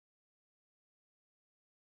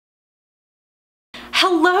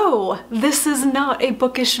Hello! This is not a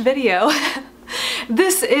bookish video.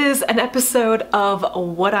 This is an episode of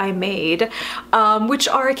What I Made, which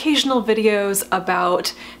are occasional videos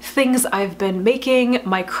about things I've been making,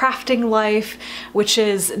 my crafting life, which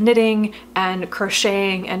is knitting and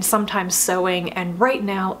crocheting and sometimes sewing, and right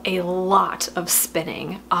now a lot of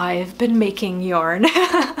spinning. I've been making yarn.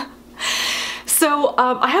 So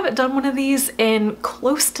I haven't done one of these in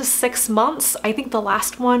close to 6 months. I think the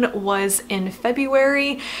last one was in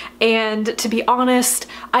February, and to be honest,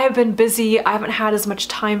 I have been busy. I haven't had as much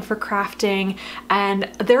time for crafting, and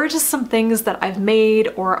there are just some things that I've made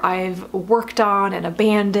or I've worked on and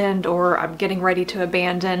abandoned, or I'm getting ready to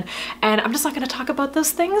abandon, and I'm just not going to talk about those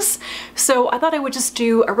things. So I thought I would just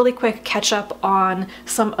do a really quick catch up on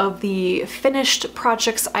some of the finished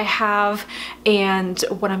projects I have and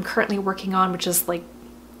what I'm currently working on, which is like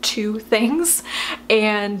 2 things,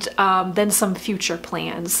 and then some future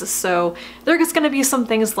plans. So there's gonna be some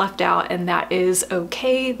things left out, and that is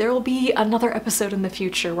okay. There will be another episode in the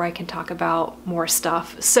future where I can talk about more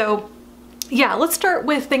stuff. So yeah, let's start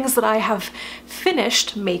with things that I have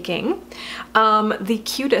finished making. The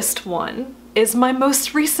cutest one is my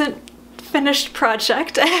most recent finished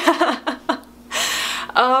project.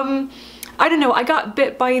 I don't know, I got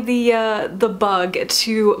bit by the bug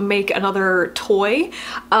to make another toy.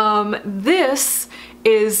 This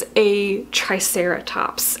is a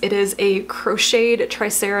Triceratops. It is a crocheted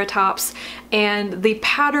Triceratops, and the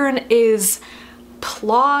pattern is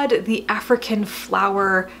Plod, the African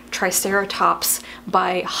Flower Triceratops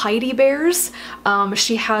by Heidi Bears.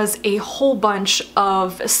 She has a whole bunch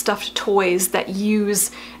of stuffed toys that use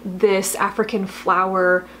this African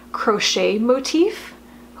flower crochet motif.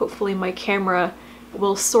 Hopefully my camera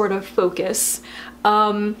will sort of focus.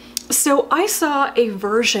 So I saw a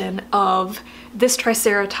version of this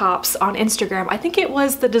Triceratops on Instagram. I think it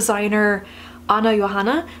was the designer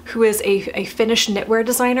Johanna, who is a Finnish knitwear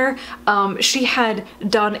designer. She had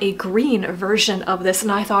done a green version of this,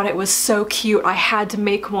 and I thought it was so cute. I had to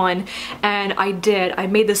make one, and I did. I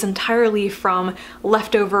made this entirely from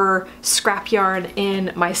leftover scrap yarn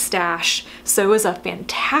in my stash. So it was a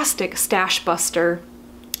fantastic stash buster.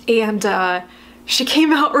 And she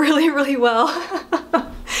came out really well.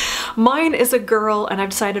 Mine is a girl, and I've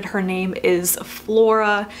decided her name is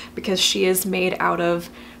Flora because she is made out of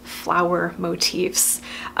flower motifs.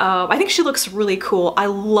 I think she looks really cool. I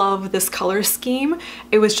love this color scheme.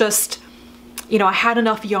 It was just, you know, I had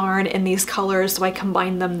enough yarn in these colors, so I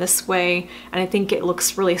combined them this way, and I think it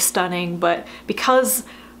looks really stunning. But because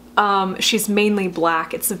she's mainly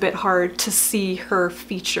black, it's a bit hard to see her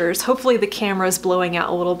features. Hopefully the camera is blowing out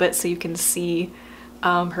a little bit so you can see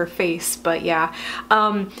her face, but yeah.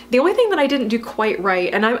 The only thing that I didn't do quite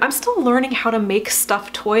right, and I'm still learning how to make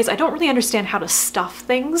stuffed toys. I don't really understand how to stuff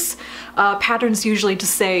things. Patterns usually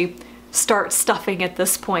just say start stuffing at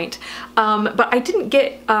this point. But I didn't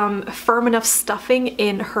get firm enough stuffing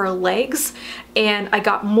in her legs, and I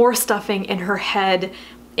got more stuffing in her head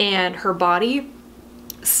and her body.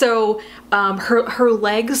 So her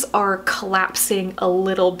legs are collapsing a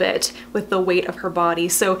little bit with the weight of her body.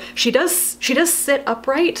 So she does sit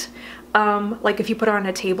upright, like if you put her on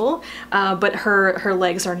a table, but her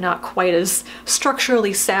legs are not quite as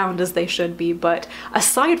structurally sound as they should be. But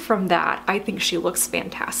aside from that, I think she looks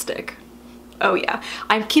fantastic. Oh yeah,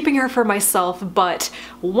 I'm keeping her for myself, but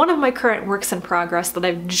one of my current works in progress that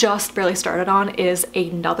I've just barely started on is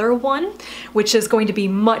another one, which is going to be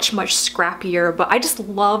much scrappier, but I just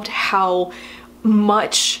loved how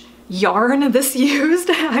much yarn this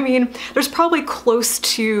used. I mean, there's probably close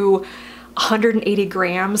to 180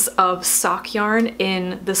 grams of sock yarn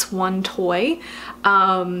in this one toy.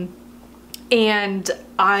 And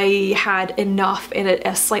I had enough in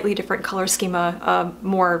a slightly different color scheme, a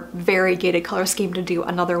more variegated color scheme, to do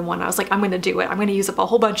another one. I was like, I'm gonna do it. I'm gonna use up a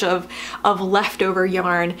whole bunch of leftover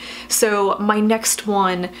yarn. So my next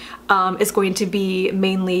one is going to be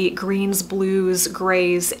mainly greens, blues,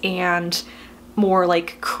 grays, and more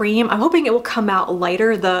like cream. I'm hoping it will come out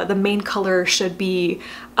lighter. The main color should be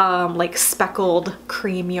like speckled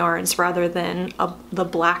cream yarns rather than the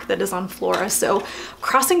black that is on Flora. So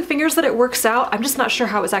crossing fingers that it works out. I'm just not sure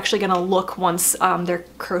how it's actually gonna look once they're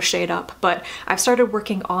crocheted up, but I've started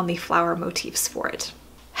working on the flower motifs for it.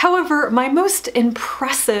 However, my most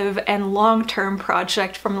impressive and long-term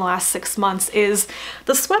project from the last 6 months is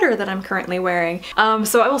the sweater that I'm currently wearing.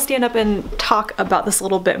 So I will stand up and talk about this a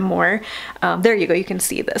little bit more. There you go, you can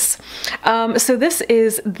see this. So this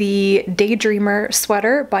is the Daydreamer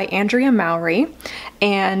sweater by Andrea Mowry,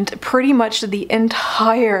 and pretty much the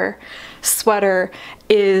entire sweater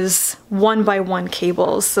is 1x1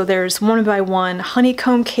 cables. So there's 1x1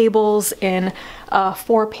 honeycomb cables in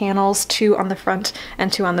 4 panels, 2 on the front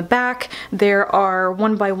and 2 on the back. There are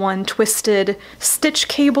 1x1 twisted stitch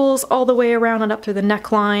cables all the way around and up through the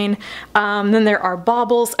neckline. Then there are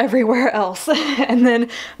baubles everywhere else. And then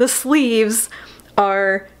the sleeves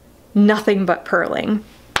are nothing but purling.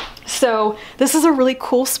 So this is a really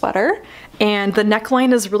cool sweater, and the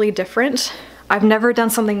neckline is really different. I've never done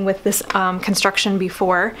something with this construction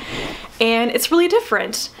before, and it's really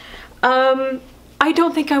different. I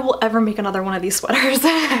don't think I will ever make another one of these sweaters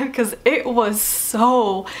because it was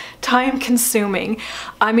so time consuming.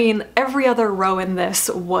 I mean, every other row in this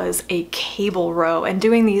was a cable row, and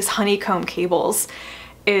doing these honeycomb cables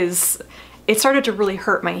it started to really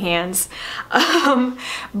hurt my hands.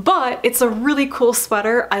 But it's a really cool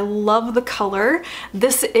sweater. I love the color.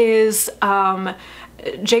 This is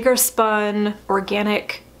Jaeger Spun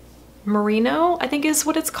Organic Merino, I think is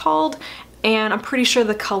what it's called. And I'm pretty sure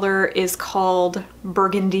the color is called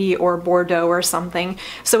Burgundy or Bordeaux or something.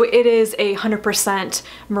 So it is a 100%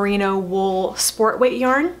 merino wool sport weight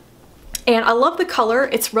yarn. And I love the color.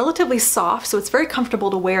 It's relatively soft, so it's very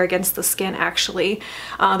comfortable to wear against the skin actually.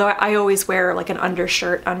 Though I always wear like an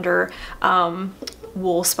undershirt under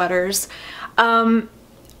wool sweaters.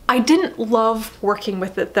 I didn't love working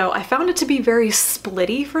with it though. I found it to be very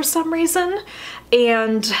splitty for some reason,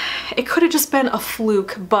 and it could have just been a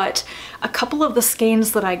fluke, but a couple of the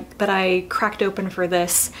skeins that I cracked open for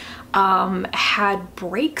this had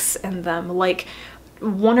breaks in them. Like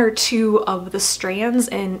 1 or 2 of the strands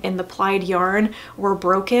in the plied yarn were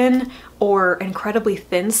broken or incredibly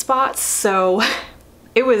thin spots, so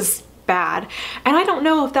it was bad. And I don't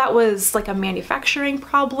know if that was like a manufacturing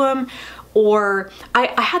problem, or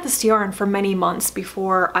I had this yarn for many months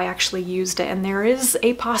before I actually used it, and there is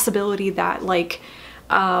a possibility that like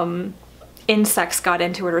insects got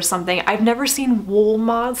into it or something. I've never seen wool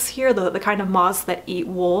moths here, the kind of moths that eat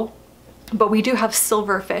wool. But we do have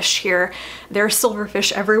silverfish here. There are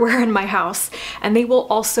silverfish everywhere in my house, and they will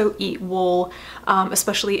also eat wool,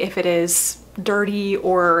 especially if it is dirty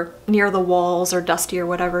or near the walls or dusty or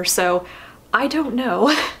whatever. So I don't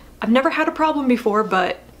know. I've never had a problem before,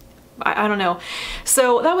 but I don't know.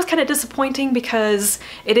 So that was kind of disappointing because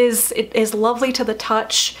it is lovely to the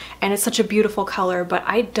touch and it's such a beautiful color, but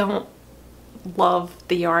I don't love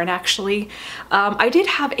the yarn actually. I did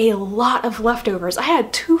have a lot of leftovers. I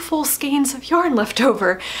had 2 full skeins of yarn left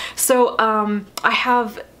over. So I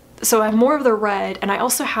have more of the red, and I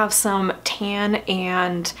also have some tan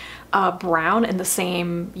and brown in the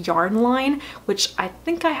same yarn line, which I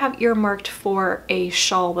think I have earmarked for a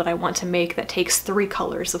shawl that I want to make that takes 3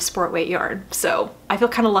 colors of sport weight yarn. So I feel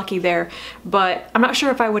kind of lucky there, but I'm not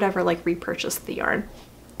sure if I would ever like repurchase the yarn.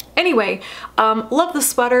 Anyway, love the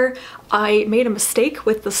sweater. I made a mistake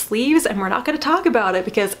with the sleeves, and we're not going to talk about it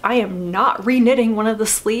because I am not re-knitting one of the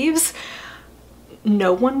sleeves.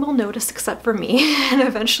 No one will notice except for me, and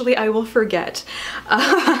eventually I will forget.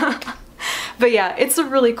 But yeah, it's a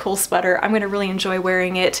really cool sweater. I'm going to really enjoy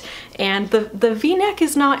wearing it, and the V-neck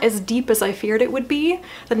is not as deep as I feared it would be.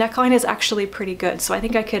 The neckline is actually pretty good, so I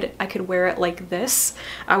think I could wear it like this.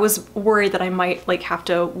 I was worried that I might like have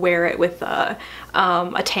to wear it with a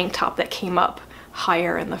tank top that came up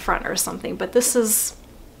higher in the front or something, but this is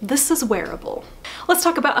wearable. Let's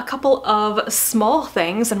talk about a couple of small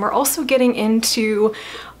things, and we're also getting into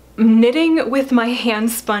knitting with my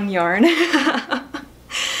hand spun yarn.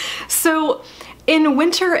 So in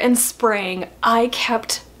winter and spring, I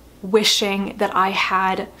kept wishing that I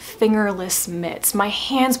had fingerless mitts. My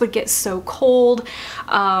hands would get so cold,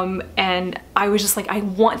 and I was just like, I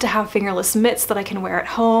want to have fingerless mitts that I can wear at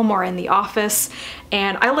home or in the office,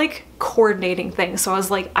 and I like coordinating things. So I was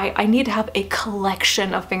like, I need to have a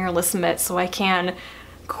collection of fingerless mitts so I can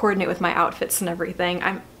coordinate with my outfits and everything.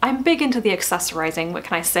 I'm big into the accessorizing, what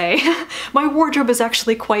can I say? My wardrobe is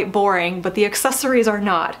actually quite boring, but the accessories are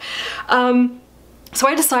not. So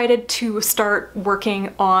I decided to start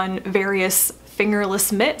working on various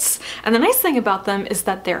fingerless mitts, and the nice thing about them is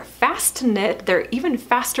that they're fast to knit. They're even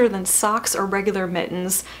faster than socks or regular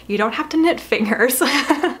mittens. You don't have to knit fingers.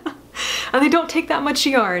 And they don't take that much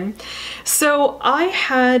yarn. So I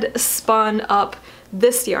had spun up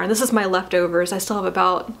this yarn. This is my leftovers. I still have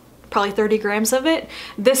about probably 30 grams of it.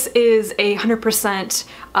 This is a 100%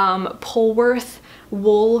 Polworth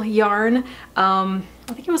wool yarn. I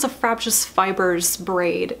think it was a Frabjous Fibers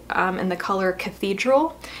braid in the color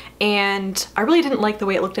Cathedral, and I really didn't like the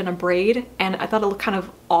way it looked in a braid, and I thought it looked kind of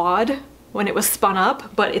odd when it was spun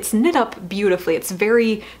up, but it's knit up beautifully. It's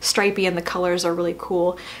very stripy and the colors are really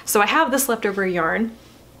cool. So I have this leftover yarn,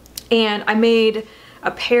 and I made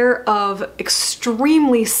a pair of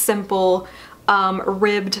extremely simple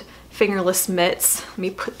ribbed fingerless mitts. Let me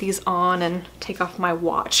put these on and take off my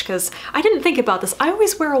watch because I didn't think about this. I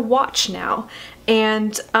always wear a watch now,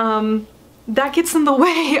 and that gets in the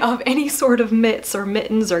way of any sort of mitts or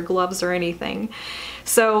mittens or gloves or anything.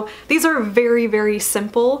 So these are very, very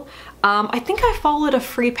simple. I think I followed a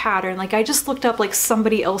free pattern. Like I just looked up like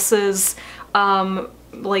somebody else's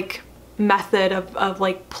like method of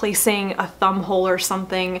like placing a thumb hole or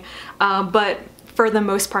something, but for the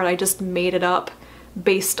most part I just made it up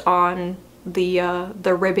based on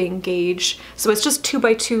the ribbing gauge. So it's just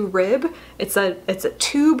 2x2 rib. It's a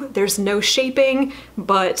tube. There's no shaping,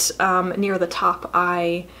 but near the top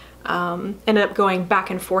I ended up going back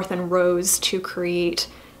and forth in rows to create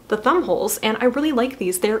the thumb holes, and I really like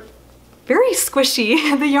these. They're very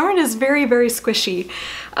squishy. The yarn is very, very squishy.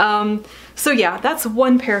 So yeah, that's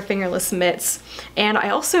one pair of fingerless mitts. And I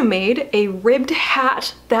also made a ribbed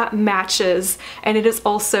hat that matches, and it is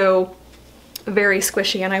also very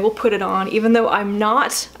squishy, and I will put it on even though I'm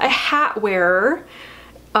not a hat wearer.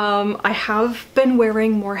 I have been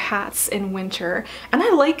wearing more hats in winter, and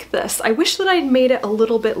I like this. I wish that I'd made it a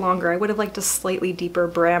little bit longer. I would have liked a slightly deeper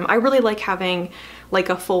brim. I really like having like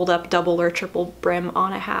a fold-up double or triple brim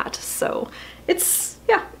on a hat, so it's,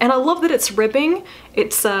 yeah. And I love that it's ribbing.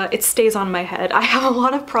 It stays on my head. I have a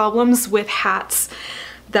lot of problems with hats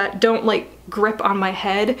that don't like grip on my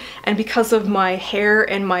head, and because of my hair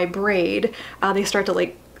and my braid, they start to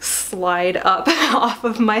like slide up off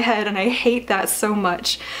of my head, and I hate that so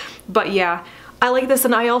much. But yeah, I like this,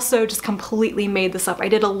 and I also just completely made this up. I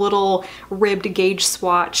did a little ribbed gauge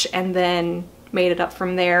swatch and then made it up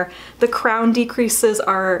from there. The crown decreases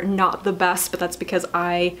are not the best, but that's because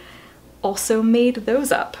I also made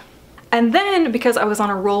those up. And then, because I was on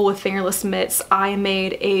a roll with fingerless mitts, I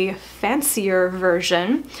made a fancier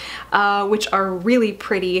version, which are really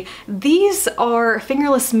pretty. These are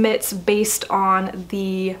fingerless mitts based on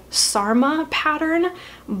the Sarma pattern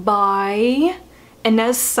by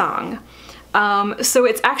Inese. So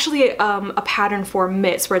it's actually a pattern for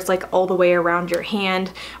mitts where it's like all the way around your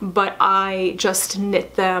hand, but I just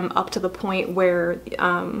knit them up to the point where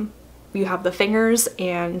you have the fingers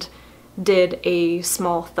and did a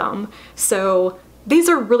small thumb. So these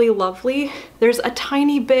are really lovely. There's a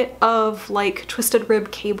tiny bit of like twisted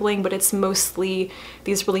rib cabling, but it's mostly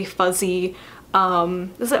these really fuzzy,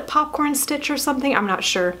 is it popcorn stitch or something? I'm not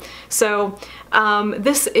sure. So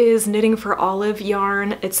this is Knitting for Olive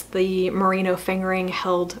yarn. It's the merino fingering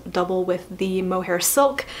held double with the mohair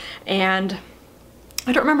silk, and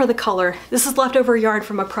I don't remember the color. This is leftover yarn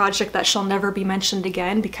from a project that shall never be mentioned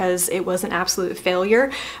again because it was an absolute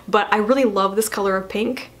failure, but I really love this color of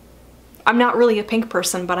pink. I'm not really a pink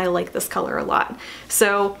person, but I like this color a lot.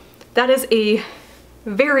 So that is a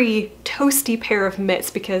very toasty pair of mitts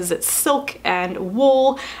because it's silk and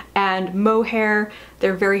wool and mohair.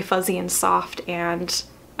 They're very fuzzy and soft, and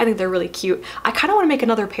I think they're really cute. I kind of want to make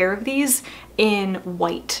another pair of these in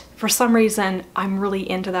white. For some reason, I'm really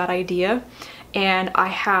into that idea. And I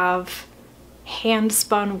have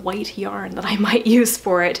hand-spun white yarn that I might use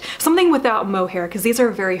for it. Something without mohair, because these are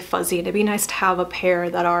very fuzzy, and it'd be nice to have a pair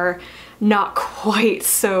that are not quite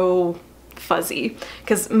so fuzzy,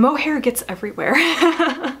 because mohair gets everywhere.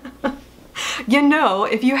 You know,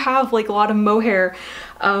 if you have like a lot of mohair,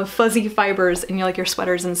 fuzzy fibers in your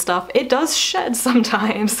sweaters and stuff, it does shed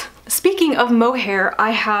sometimes. Speaking of mohair,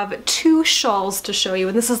 I have two shawls to show you,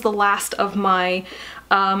 and this is the last of my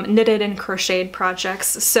knitted and crocheted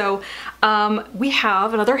projects. So we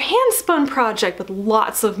have another hand-spun project with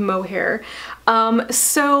lots of mohair.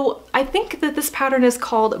 So I think that this pattern is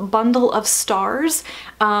called Bundle of Stars.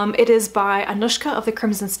 It is by Anushka of the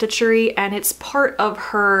Crimson Stitchery, and it's part of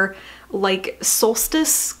her like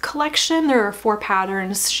solstice collection. There are 4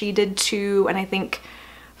 patterns. She did 2, and I think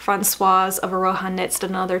Francoise of Aroha Knits did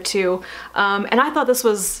another 2. And I thought this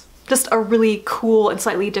was just a really cool and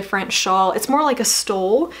slightly different shawl. It's more like a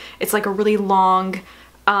stole. It's like a really long,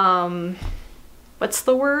 what's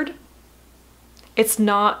the word? It's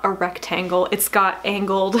not a rectangle. It's got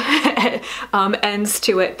angled ends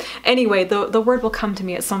to it. Anyway, the word will come to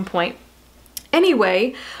me at some point.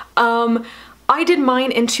 Anyway, I did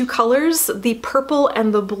mine in 2 colors. The purple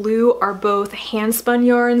and the blue are both hand-spun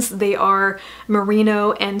yarns. They are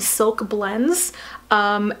merino and silk blends.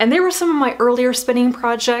 And they were some of my earlier spinning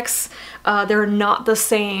projects. They're not the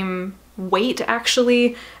same weight,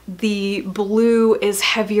 actually. The blue is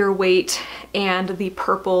heavier weight and the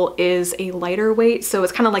purple is a lighter weight, so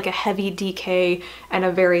it's kind of like a heavy DK and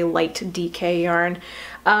a very light DK yarn.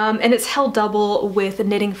 And it's held double with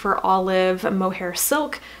Knitting for Olive mohair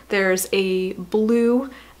silk. There's a blue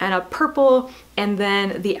and a purple, and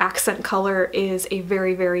then the accent color is a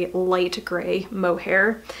very, very light gray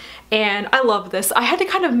mohair. And I love this. I had to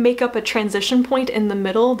kind of make up a transition point in the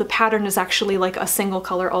middle. The pattern is actually like a single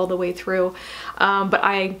color all the way through, but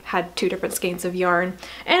I had 2 different skeins of yarn,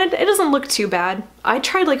 and it doesn't look too bad. I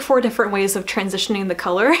tried like 4 different ways of transitioning the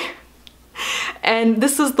color, and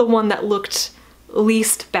this is the one that looked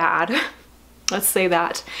least bad. Let's say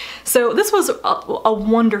that. So this was a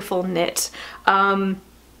wonderful knit.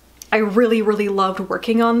 I really, really loved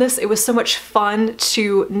working on this. It was so much fun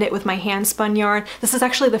to knit with my hand spun yarn. This is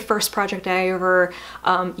actually the first project I ever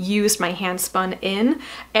used my hand spun in,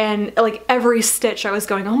 and like every stitch I was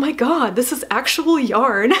going, oh my god, this is actual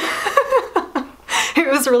yarn. It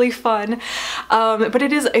was really fun, but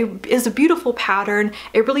it is a beautiful pattern.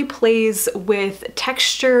 It really plays with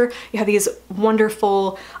texture. You have these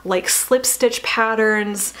wonderful like slip stitch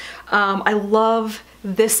patterns. I love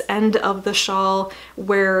this end of the shawl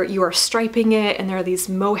where you are striping it and there are these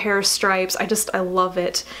mohair stripes. I love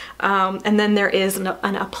it. And then there is an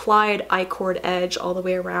applied I-cord edge all the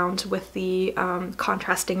way around with the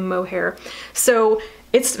contrasting mohair. So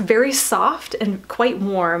it's very soft and quite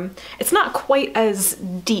warm. It's not quite as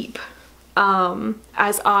deep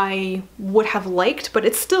as I would have liked, but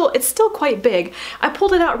it's still quite big. I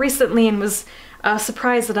pulled it out recently and was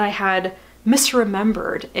surprised that I had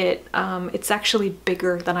misremembered it. It's actually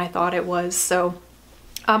bigger than I thought it was. So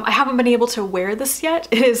I haven't been able to wear this yet.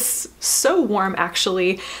 It is so warm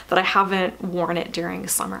actually that I haven't worn it during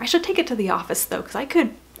summer. I should take it to the office though, because I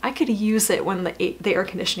could use it when the air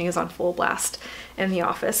conditioning is on full blast in the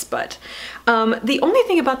office. But the only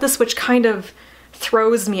thing about this which kind of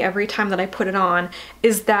throws me every time that I put it on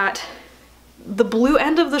is that the blue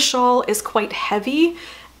end of the shawl is quite heavy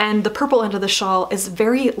and the purple end of the shawl is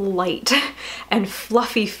very light and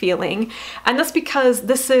fluffy feeling. And that's because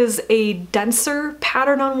this is a denser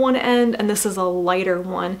pattern on one end and this is a lighter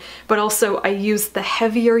one. But also I used the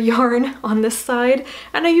heavier yarn on this side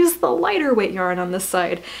and I used the lighter weight yarn on this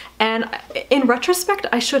side. And in retrospect,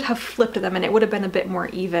 I should have flipped them and it would have been a bit more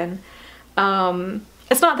even.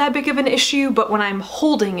 It's not that big of an issue, but when I'm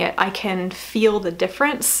holding it, I can feel the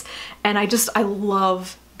difference. And I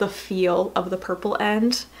love the feel of the purple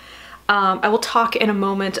end. I will talk in a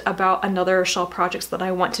moment about another shawl project that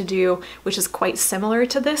I want to do, which is quite similar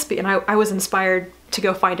to this, and I was inspired to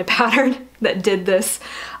go find a pattern that did this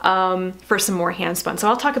for some more hand spun. So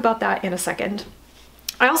I'll talk about that in a second.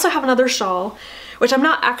 I also have another shawl, which I'm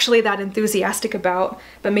not actually that enthusiastic about,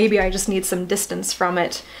 but maybe I just need some distance from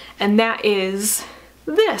it, and that is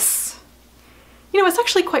this. You know, it's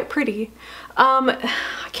actually quite pretty.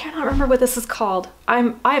 I cannot remember what this is called.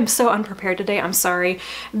 I am so unprepared today, I'm sorry.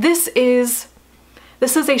 This is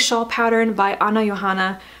a shawl pattern by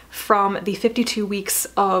Johanna from the 52 Weeks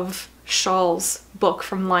of Shawls book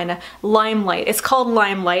from Limelight. It's called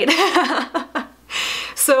Limelight.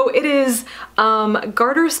 So it is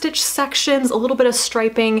garter stitch sections, a little bit of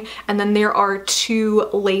striping, and then there are 2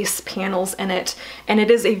 lace panels in it. And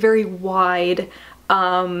it is a very wide,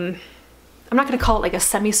 I'm not going to call it like a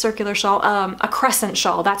semicircular shawl, a crescent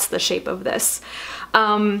shawl. That's the shape of this.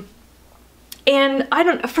 And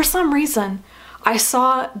for some reason, I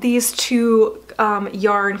saw these 2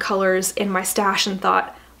 yarn colors in my stash and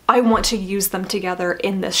thought, I want to use them together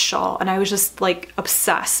in this shawl. And I was just like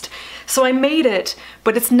obsessed. So I made it,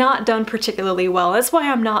 but it's not done particularly well. That's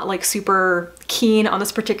why I'm not like super keen on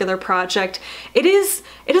this particular project. It is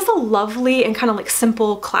a lovely and kind of like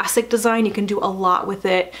simple classic design. You can do a lot with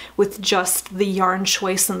it with just the yarn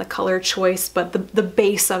choice and the color choice, but the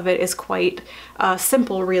base of it is quite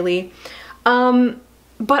simple really. But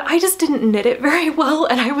I just didn't knit it very well,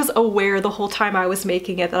 and I was aware the whole time I was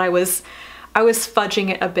making it that I was fudging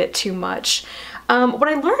it a bit too much. What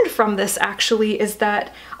I learned from this actually is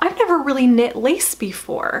that I've never really knit lace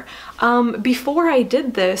before. Before I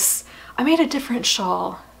did this, I made a different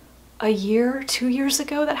shawl a year, 2 years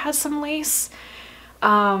ago that has some lace.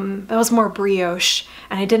 That was more brioche,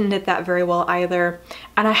 and I didn't knit that very well either.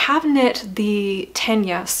 And I have knit the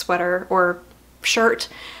Tenya sweater or shirt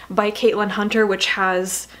by Caitlin Hunter, which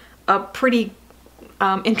has a pretty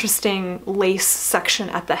interesting lace section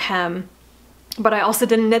at the hem. But I also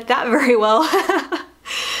didn't knit that very well.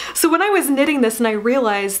 So when I was knitting this and I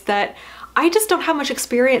realized that I just don't have much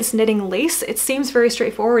experience knitting lace, it seems very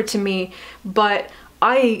straightforward to me, but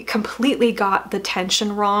I completely got the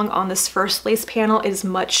tension wrong on this first lace panel. It is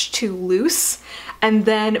much too loose. And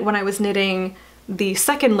then when I was knitting the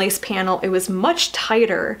second lace panel, it was much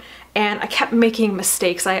tighter and I kept making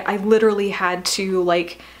mistakes. I literally had to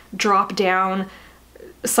like drop down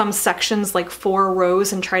some sections like 4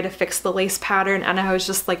 rows and try to fix the lace pattern, and I was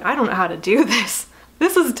just like, I don't know how to do this.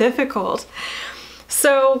 This is difficult.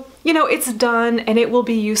 So, you know, it's done and it will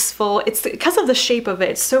be useful. It's because of the shape of it,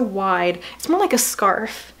 it's so wide. It's more like a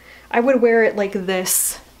scarf. I would wear it like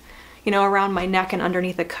this, you know, around my neck and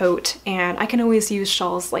underneath a coat, and I can always use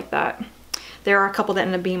shawls like that. There are a couple that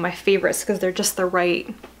end up being my favorites because they're just the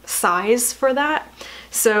right size for that.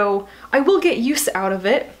 So I will get use out of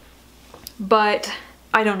it, but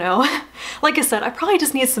I don't know. Like I said, I probably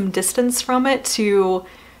just need some distance from it to,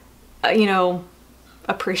 you know,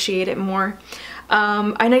 appreciate it more.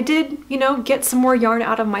 And I did, you know, get some more yarn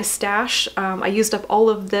out of my stash. I used up all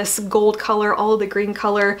of this gold color, all of the green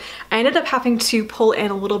color. I ended up having to pull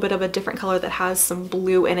in a little bit of a different color that has some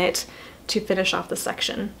blue in it to finish off the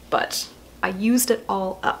section, but I used it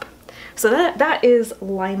all up. So that is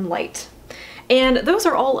Limelight. And those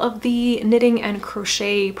are all of the knitting and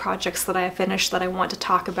crochet projects that I have finished that I want to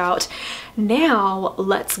talk about. Now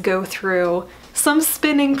let's go through some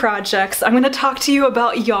spinning projects. I'm going to talk to you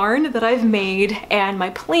about yarn that I've made and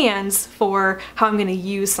my plans for how I'm going to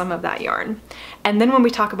use some of that yarn. And then when we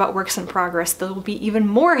talk about works in progress, there will be even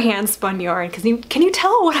more hand spun yarn, because can you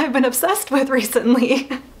tell what I've been obsessed with recently?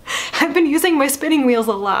 I've been using my spinning wheels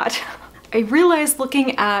a lot. I realized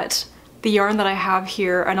looking at the yarn that I have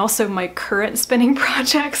here and also my current spinning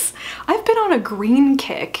projects, I've been on a green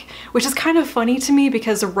kick, which is kind of funny to me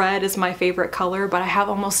because red is my favorite color, but I have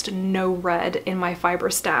almost no red in my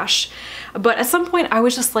fiber stash. But at some point I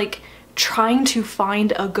was just like trying to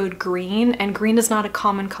find a good green, and green is not a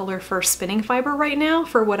common color for spinning fiber right now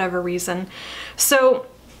for whatever reason. So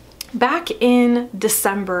back in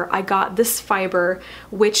December, I got this fiber,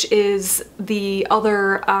 which is the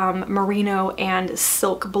other merino and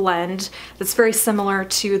silk blend that's very similar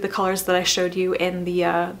to the colors that I showed you in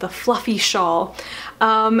the fluffy shawl.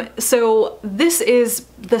 So this is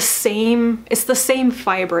the same, it's the same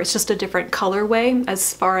fiber, it's just a different colorway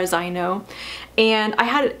as far as I know. And I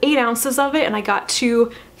had 8 ounces of it and I got 2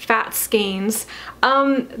 fat skeins.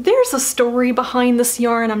 There's a story behind this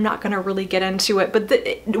yarn. I'm not gonna really get into it, but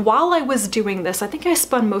while I was doing this, I think I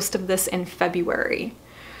spun most of this in February.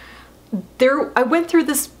 I went through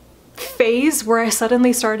this phase where I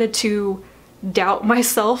suddenly started to doubt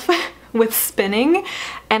myself with spinning,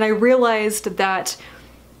 and I realized that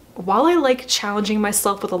while I like challenging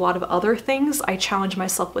myself with a lot of other things, I challenge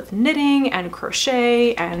myself with knitting and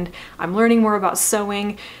crochet, and I'm learning more about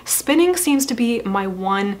sewing. Spinning seems to be my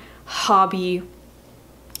one hobby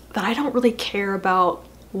that I don't really care about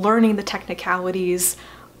learning the technicalities.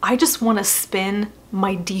 I just want to spin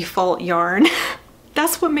my default yarn.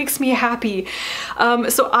 That's what makes me happy.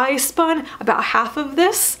 So I spun about half of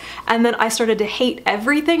this, and then I started to hate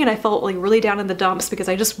everything, and I felt like really down in the dumps because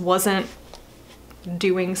I just wasn't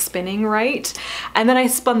doing spinning right. And then I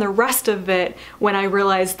spun the rest of it when I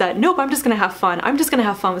realized that nope, I'm just gonna have fun. I'm just gonna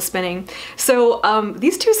have fun with spinning. So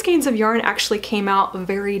these 2 skeins of yarn actually came out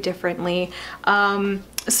very differently.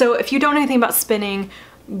 So if you don't know anything about spinning,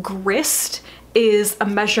 grist is a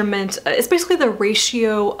measurement, it's basically the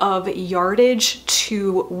ratio of yardage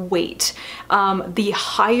to weight. The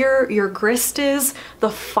higher your grist is,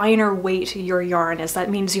 the finer weight your yarn is.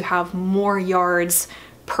 That means you have more yards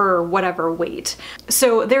per whatever weight.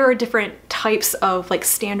 So there are different types of like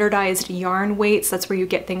standardized yarn weights. That's where you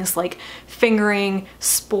get things like fingering,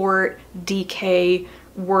 sport, DK,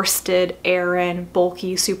 worsted, Erin,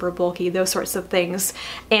 bulky, super bulky, those sorts of things.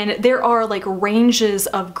 And there are like ranges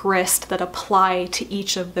of grist that apply to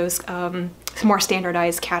each of those more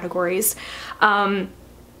standardized categories.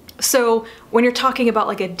 So when you're talking about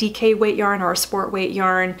like a DK weight yarn or a sport weight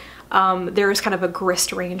yarn, there's kind of a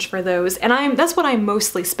grist range for those, and that's what I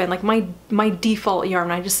mostly spin. Like my default yarn,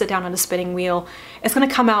 when I just sit down on a spinning wheel, it's gonna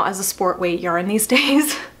come out as a sport weight yarn these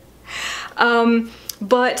days.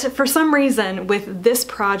 But for some reason with this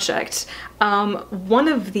project, one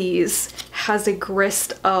of these has a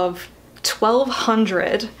grist of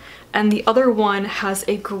 1200 and the other one has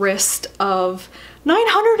a grist of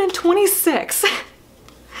 926.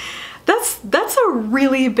 That's a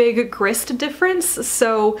really big grist difference.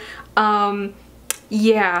 So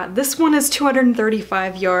yeah, this one is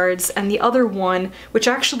 235 yards and the other one, which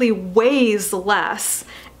actually weighs less,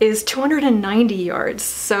 is 290 yards.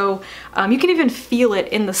 So you can even feel it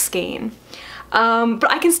in the skein. But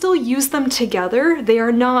I can still use them together. They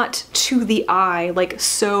are not to the eye like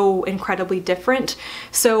so incredibly different.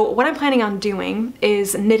 So what I'm planning on doing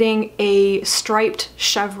is knitting a striped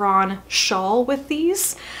chevron shawl with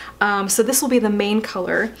these. So this will be the main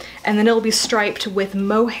color, and then it'll be striped with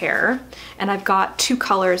mohair. And I've got 2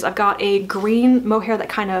 colors. I've got a green mohair that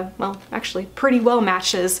kind of, well, actually pretty well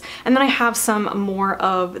matches. And then I have some more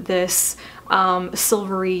of this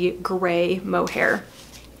silvery gray mohair.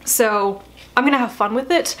 So I'm gonna have fun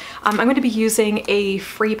with it. I'm gonna be using a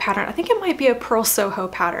free pattern. I think it might be a Pearl Soho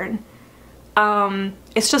pattern.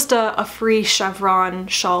 It's just a free chevron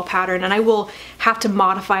shawl pattern, and I will have to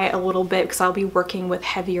modify it a little bit because I'll be working with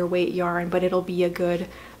heavier weight yarn, but it'll be a good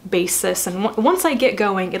basis. And once I get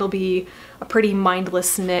going, it'll be a pretty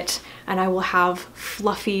mindless knit, and I will have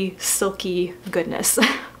fluffy, silky goodness.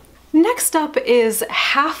 Next up is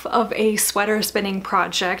half of a sweater spinning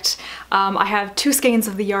project. I have 2 skeins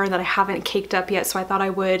of the yarn that I haven't caked up yet, so I thought I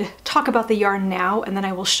would talk about the yarn now, and then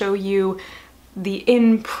I will show you the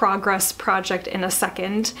in-progress project in a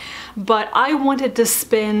second. But I wanted to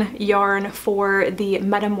spin yarn for the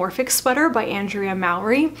Metamorphic sweater by Andrea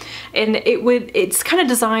Mowry, and it's kind of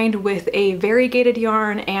designed with a variegated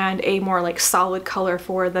yarn and a more like solid color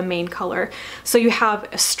for the main color. So you have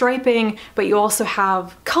striping, but you also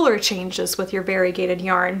have color changes with your variegated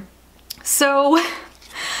yarn. So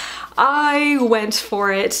I went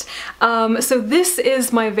for it. So this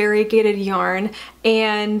is my variegated yarn,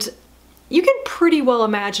 and you can pretty well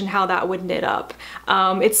imagine how that would knit up.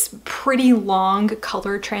 It's pretty long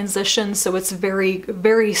color transition, so it's very,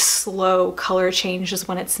 very slow color changes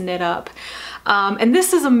when it's knit up. And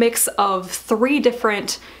this is a mix of 3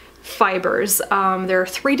 different fibers. There are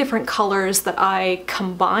 3 different colors that I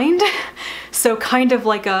combined, so kind of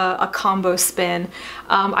like a combo spin.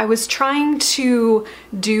 I was trying to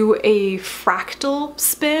do a fractal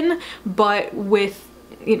spin, but with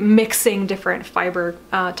mixing different fiber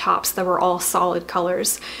tops that were all solid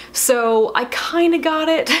colors. So I kind of got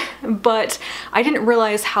it, but I didn't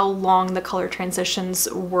realize how long the color transitions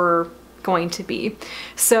were going to be.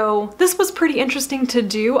 So this was pretty interesting to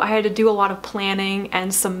do. I had to do a lot of planning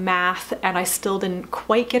and some math, and I still didn't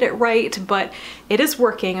quite get it right, but it is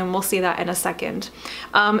working, and we'll see that in a second.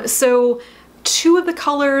 So 2 of the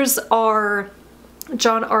colors are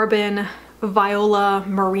John Arbon Viola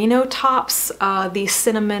Merino tops, the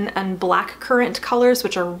cinnamon and black currant colors,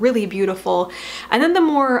 which are really beautiful. And then the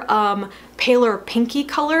more paler pinky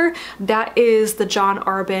color, that is the John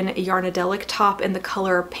Arbon Yarnadelic top in the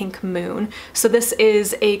color Pink Moon. So this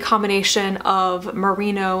is a combination of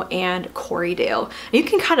merino and Corriedale. You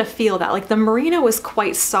can kind of feel that, like the merino is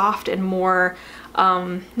quite soft and more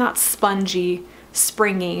not spongy,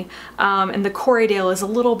 springy, and the Corriedale is a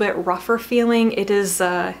little bit rougher feeling. It is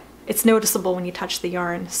it's noticeable when you touch the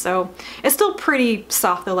yarn, so it's still pretty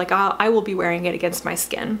soft though. Like I will be wearing it against my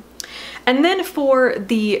skin. And then for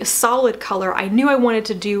the solid color, I knew I wanted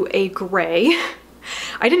to do a gray.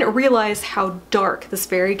 I didn't realize how dark this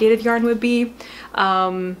variegated yarn would be.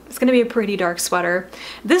 It's gonna be a pretty dark sweater.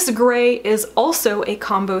 This gray is also a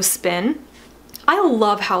combo spin. I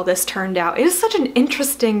love how this turned out. It is such an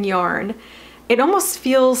interesting yarn. It almost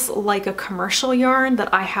feels like a commercial yarn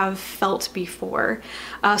that I have felt before.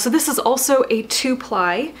 So this is also a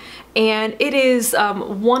 2-ply, and it is,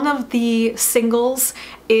 one of the singles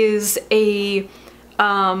is a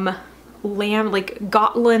Gotland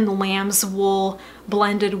lamb's wool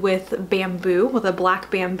blended with bamboo, with a black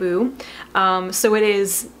bamboo. So it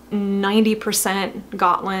is 90%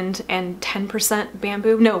 Gotland and 10%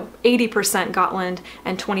 bamboo. No, 80% Gotland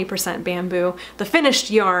and 20% bamboo. The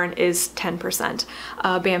finished yarn is 10%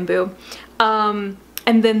 bamboo.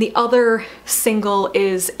 And then the other single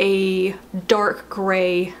is a dark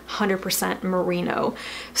gray 100% merino.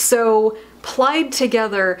 So plied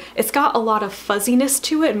together, it's got a lot of fuzziness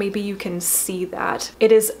to it. Maybe you can see that.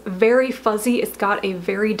 It is very fuzzy. It's got a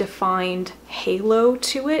very defined halo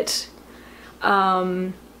to it.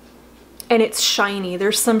 And it's shiny.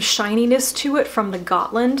 There's some shininess to it from the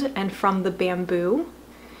Gotland and from the bamboo.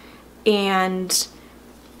 And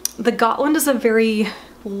the Gotland is a very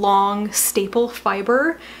long staple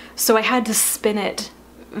fiber, so I had to spin it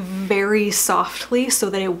very softly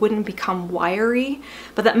so that it wouldn't become wiry,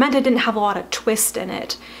 but that meant it didn't have a lot of twist in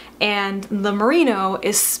it. And the merino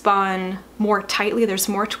is spun more tightly, there's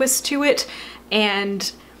more twist to it,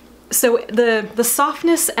 and so the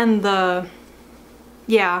softness and the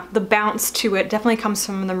bounce to it definitely comes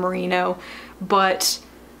from the merino, but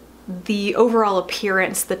the overall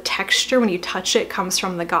appearance, the texture when you touch it, comes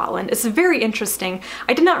from the Gotland. It's very interesting.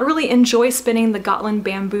 I did not really enjoy spinning the Gotland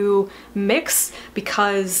bamboo mix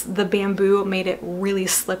because the bamboo made it really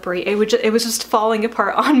slippery. It was just falling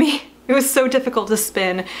apart on me. It was so difficult to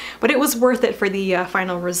spin, but it was worth it for the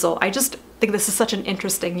final result. I just think this is such an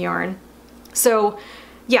interesting yarn. So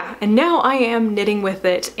yeah, and now I am knitting with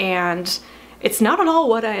it, and it's not at all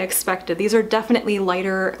what I expected. These are definitely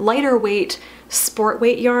lighter weight, sport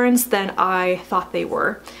weight yarns than I thought they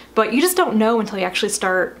were. But you just don't know until you actually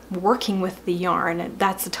start working with the yarn, and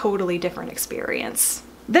that's a totally different experience.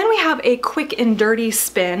 Then we have a quick and dirty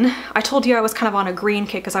spin. I told you I was kind of on a green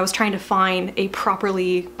kick because I was trying to find a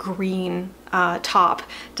properly green top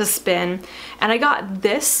to spin. And I got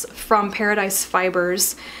this from Paradise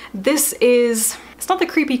Fibers. This is, it's not the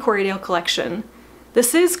Creepy Corriedale collection.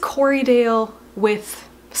 This is Corriedale with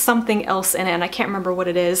something else in it, and I can't remember what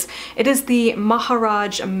it is. It is the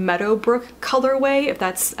Maharaj Meadowbrook colorway, if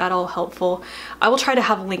that's at all helpful. I will try to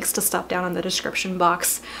have links to stuff down in the description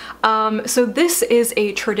box. So this is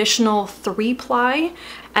a traditional 3-ply,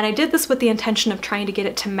 and I did this with the intention of trying to get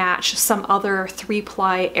it to match some other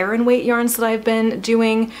 3-ply Erin weight yarns that I've been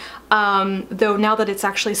doing, though now that it's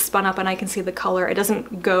actually spun up and I can see the color, it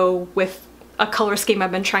doesn't go with a color scheme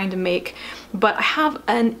I've been trying to make, but I have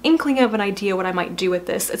an inkling of an idea what I might do with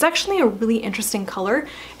this. It's actually a really interesting color.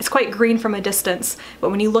 It's quite green from a distance,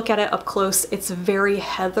 but when you look at it up close, it's very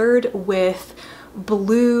heathered with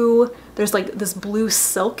blue. There's like this blue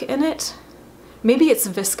silk in it. Maybe it's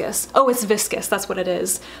viscose. Oh, it's viscose, that's what it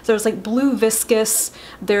is. So there's like blue viscose,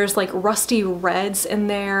 there's like rusty reds in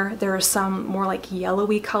there, there are some more like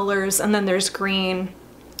yellowy colors, and then there's green.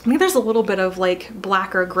 I think there's a little bit of like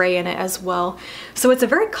black or gray in it as well. So it's a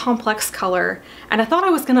very complex color, and I thought I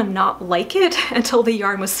was gonna not like it until the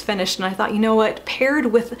yarn was finished, and I thought, you know what, paired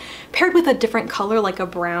with a different color like a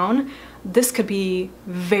brown, this could be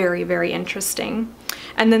very, very interesting.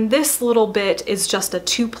 And then this little bit is just a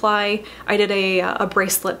 2-ply. I did a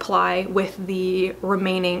bracelet ply with the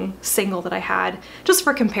remaining single that I had, just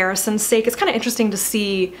for comparison's sake. It's kind of interesting to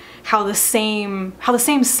see how the same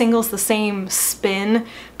singles, the same spin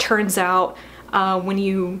turns out when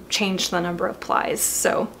you change the number of plies.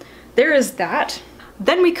 So there is that.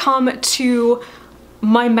 Then we come to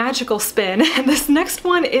my magical spin. And this next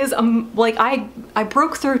one is like I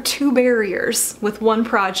broke through 2 barriers with one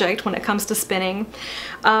project when it comes to spinning.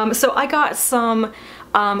 So I got some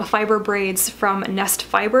fiber braids from Nest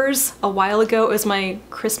Fibers a while ago. It was my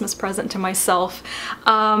Christmas present to myself.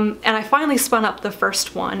 And I finally spun up the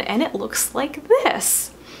first one, and it looks like this.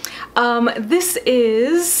 This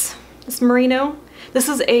is merino. This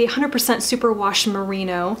is a 100% superwash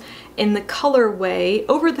merino in the colorway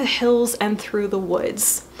Over the Hills and Through the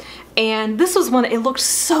Woods. And this was one, it looked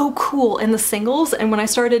so cool in the singles, and when I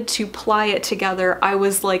started to ply it together, I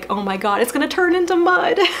was like, oh my god, it's gonna turn into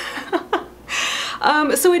mud.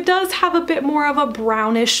 So it does have a bit more of a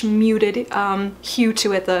brownish muted hue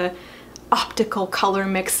to it, the optical color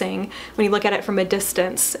mixing. When you look at it from a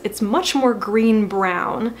distance, it's much more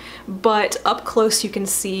green-brown, but up close you can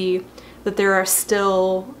see that there are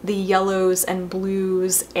still the yellows and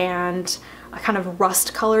blues and kind of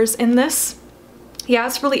rust colors in this. Yeah,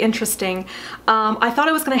 it's really interesting. I thought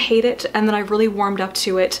I was gonna hate it, and then I really warmed up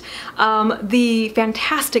to it. The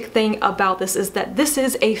fantastic thing about this is that this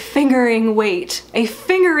is a fingering weight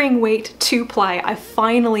 2-ply. I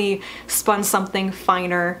finally spun something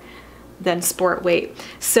finer than sport weight.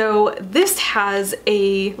 So this has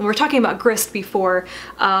we were talking about grist before.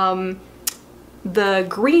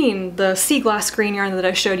 The sea glass green yarn that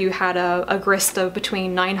I showed you had a grist of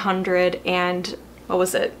between 900 and, what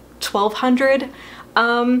was it, 1200.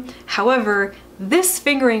 However, this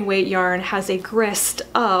fingering weight yarn has a grist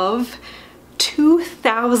of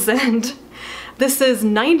 2000. This is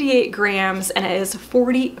 98 grams and it is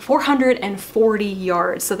 440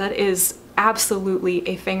 yards. So that is absolutely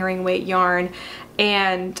a fingering weight yarn,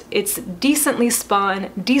 and it's decently spun,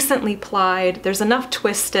 decently plied. There's enough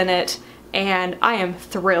twist in it, and I am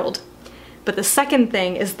thrilled. But the second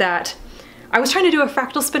thing is that I was trying to do a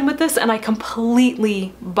fractal spin with this and I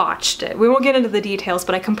completely botched it. We won't get into the details,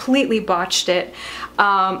 but I completely botched it.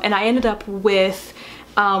 And I ended up with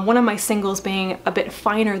one of my singles being a bit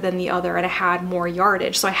finer than the other, and I had more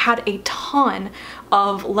yardage. So I had a ton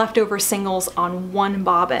of leftover singles on one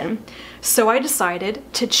bobbin. So I decided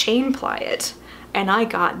to chain ply it, and I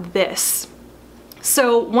got this.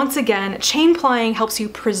 So once again, chain plying helps you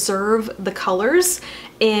preserve the colors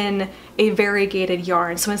in a variegated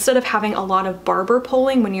yarn. So instead of having a lot of barber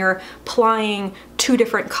pulling when you're plying 2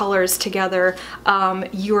 different colors together,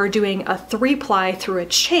 you're doing a 3-ply through a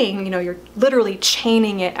chain. You know, you're literally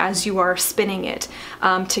chaining it as you are spinning it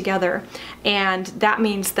together. And that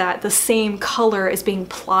means that the same color is being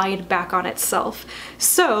plied back on itself.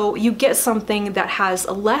 So you get something that has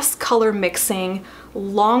less color mixing,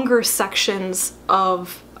 longer sections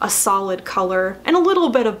of a solid color, and a little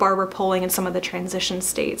bit of barber pulling in some of the transition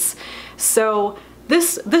states. So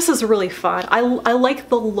this is really fun. I like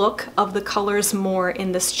the look of the colors more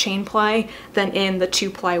in this chain ply than in the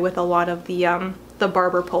 2-ply with a lot of the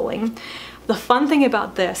barber pulling. The fun thing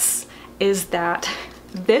about this is that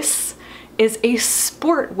this is a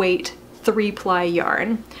sport weight 3-ply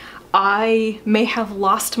yarn. I may have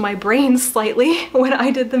lost my brain slightly when I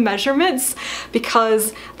did the measurements,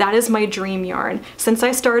 because that is my dream yarn. Since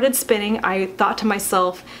I started spinning, I thought to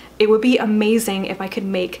myself, it would be amazing if I could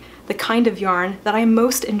make the kind of yarn that I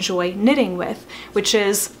most enjoy knitting with, which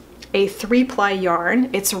is a 3-ply yarn.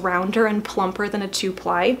 It's rounder and plumper than a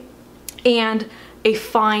 2-ply, and a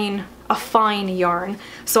fine yarn.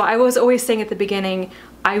 So I was always saying at the beginning,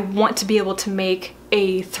 I want to be able to make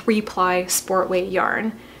a 3-ply sport weight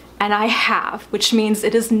yarn. And I have, which means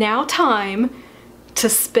it is now time to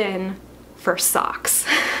spin for socks.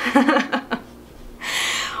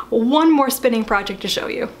 One more spinning project to show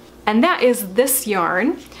you, and that is this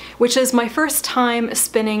yarn, which is my first time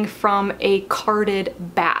spinning from a carded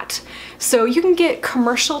bat. So you can get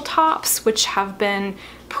commercial tops, which have been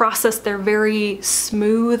processed. They're very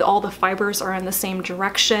smooth. All the fibers are in the same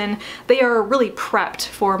direction. They are really prepped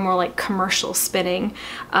for more like commercial spinning.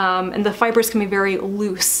 And the fibers can be very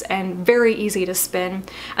loose and very easy to spin.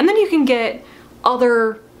 And then you can get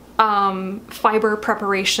other fiber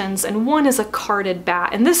preparations, and one is a carded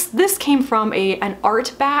bat, and this came from an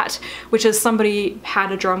art bat, which is somebody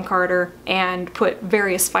had a drum carder and put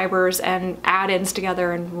various fibers and add-ins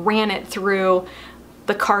together and ran it through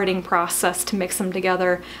the carding process to mix them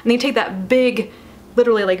together. And then you take that big,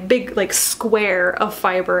 literally like big like square of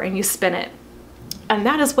fiber and you spin it. And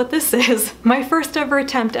that is what this is, my first ever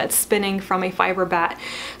attempt at spinning from a fiber bat.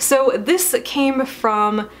 So this came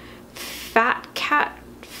from Fat Cat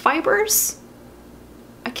Fibers.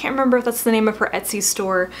 I can't remember if that's the name of her Etsy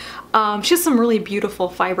store. She has some really beautiful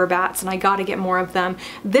fiber bats, and I gotta get more of them.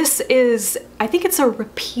 This is, I think it's a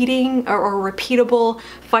repeating or repeatable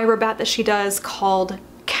fiber bat that she does called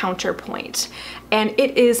Counterpoint. And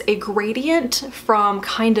it is a gradient from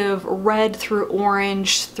kind of red through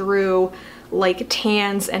orange through like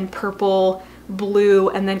tans and purple, blue,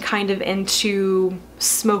 and then kind of into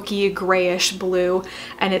smoky grayish blue.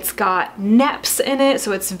 And it's got neps in it,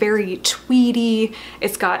 so it's very tweedy.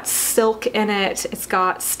 It's got silk in it. It's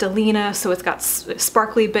got stellina, so it's got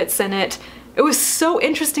sparkly bits in it. It was so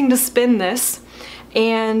interesting to spin this,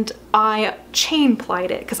 and I chain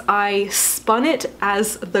plied it because I spun it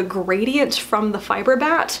as the gradient from the fiber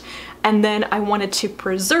bat, and then I wanted to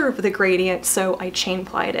preserve the gradient, so I chain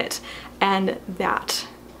plied it. And that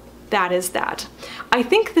is that. I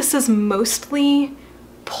think this is mostly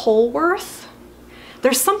Polworth.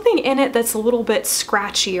 There's something in it that's a little bit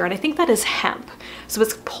scratchier, and I think that is hemp. So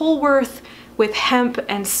it's Polworth with hemp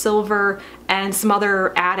and silver and some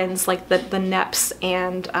other add-ins like the neps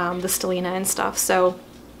and the stellina and stuff. So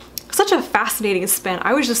such a fascinating spin.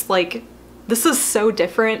 I was just like, this is so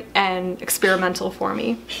different and experimental for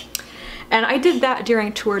me. And I did that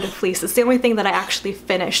during Tour de Fleece. It's the only thing that I actually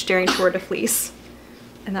finished during Tour de Fleece.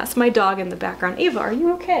 And that's my dog in the background. Ava, are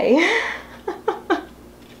you okay?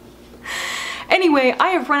 Anyway, I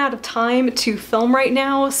have run out of time to film right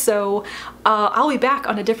now, so I'll be back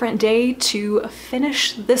on a different day to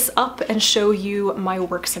finish this up and show you my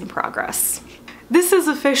works in progress. This is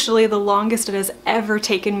officially the longest it has ever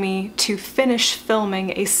taken me to finish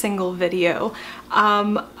filming a single video.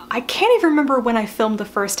 I can't even remember when I filmed the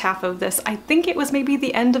first half of this. I think it was maybe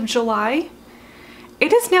the end of July.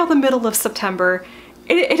 It is now the middle of September.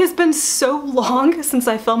 It has been so long since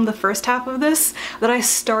I filmed the first half of this that I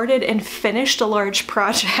started and finished a large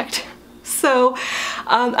project. So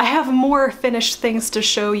I have more finished things to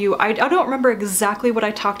show you. I don't remember exactly what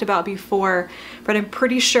I talked about before, but I'm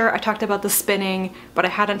pretty sure I talked about the spinning, but I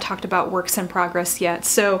hadn't talked about works in progress yet.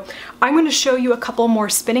 So I'm going to show you a couple more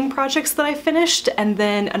spinning projects that I finished, and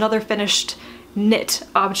then another finished knit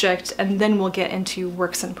object, and then we'll get into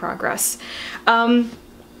works in progress.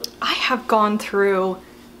 I have gone through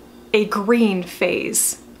a green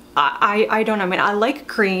phase. I don't know, I mean, I like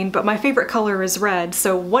green, but my favorite color is red,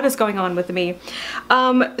 so what is going on with me?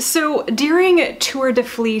 So during Tour de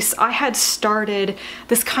Fleece, I had started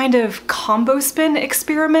this kind of combo spin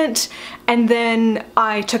experiment, and then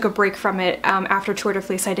I took a break from it. After Tour de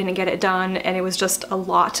Fleece, I didn't get it done, and it was just a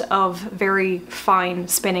lot of very fine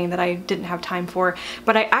spinning that I didn't have time for,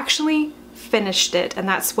 but I actually finished it, and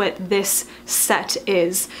that's what this set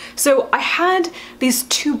is. So I had these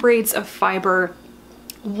two braids of fiber.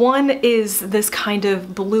 One is this kind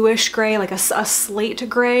of bluish gray, like a slate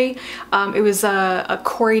gray. It was a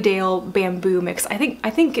Corriedale bamboo mix. I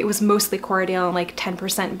think it was mostly Corriedale and like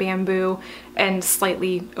 10% bamboo and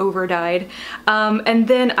slightly over dyed. And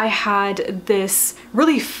then I had this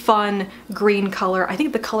really fun green color. I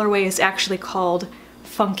think the colorway is actually called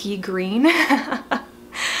Funky Green.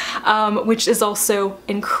 which is also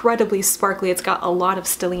incredibly sparkly. It's got a lot of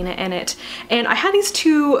stellina in it. And I had these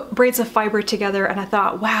two braids of fiber together and I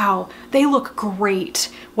thought, wow, they look great.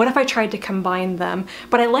 What if I tried to combine them?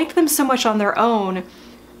 But I liked them so much on their own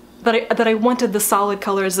that I wanted the solid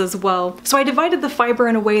colors as well. So I divided the fiber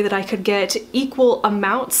in a way that I could get equal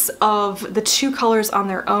amounts of the two colors on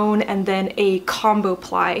their own and then a combo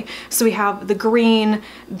ply. So we have the green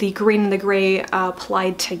and the gray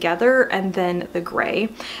plied together and then the gray.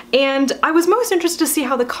 And I was most interested to see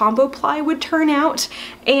how the combo ply would turn out,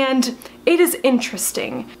 and it is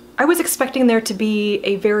interesting. I was expecting there to be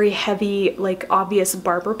a very heavy, like obvious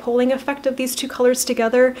barber pulling effect of these two colors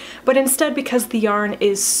together, but instead, because the yarn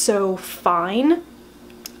is so fine,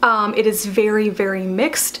 it is very, very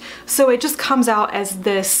mixed, so it just comes out as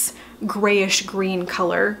this grayish green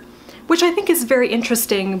color, which I think is very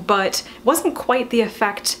interesting, but wasn't quite the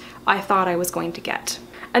effect I thought I was going to get.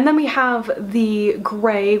 And then we have the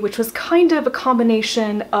gray, which was kind of a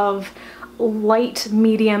combination of light,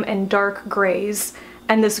 medium, and dark grays,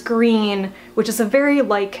 and this green, which is a very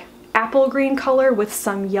like apple green color with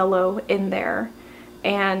some yellow in there.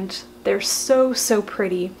 And they're so, so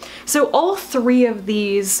pretty. So all three of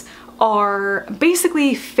these are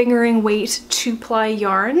basically fingering weight 2-ply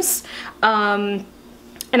yarns. And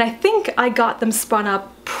I think I got them spun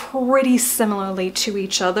up pretty similarly to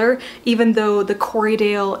each other. Even though the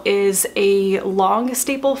Corriedale is a long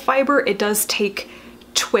staple fiber, it does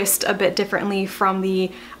twist a bit differently from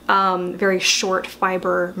the very short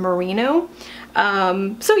fiber merino.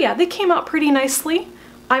 So yeah, they came out pretty nicely.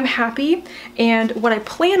 I'm happy. And what I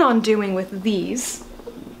plan on doing with these,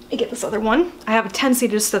 let me get this other one. I have a tendency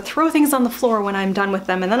just to throw things on the floor when I'm done with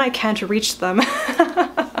them and then I can't reach them.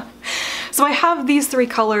 So I have these three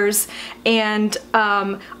colors, and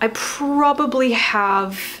I probably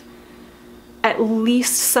have at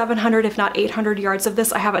least 700 if not 800 yards of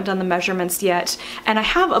this. I haven't done the measurements yet, and I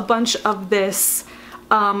have a bunch of this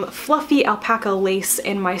fluffy alpaca lace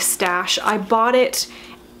in my stash. I bought it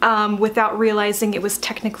without realizing it was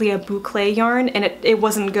technically a boucle yarn, and it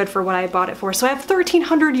wasn't good for what I bought it for. So I have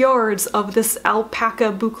 1,300 yards of this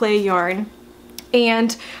alpaca boucle yarn,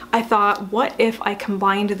 and I thought, what if I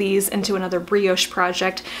combined these into another brioche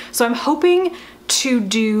project? So I'm hoping to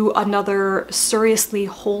do another Seriously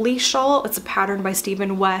Holy shawl. It's a pattern by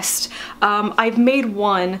Stephen West. I've made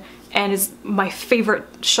one and is my favorite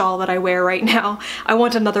shawl that I wear right now. I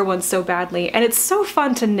want another one so badly, and it's so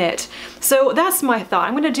fun to knit. So that's my thought.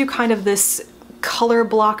 I'm gonna do kind of this color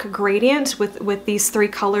block gradient with these three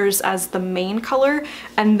colors as the main color,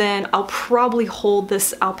 and then I'll probably hold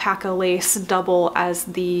this alpaca lace double as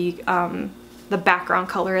the background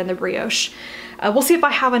color in the brioche. We'll see if I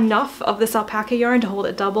have enough of this alpaca yarn to hold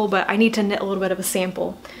it double, but I need to knit a little bit of a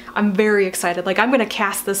sample. I'm very excited. Like, I'm gonna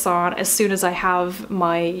cast this on as soon as I have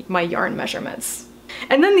my yarn measurements.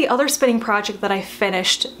 And then the other spinning project that I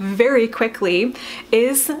finished very quickly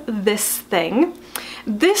is this thing.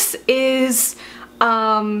 This is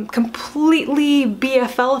completely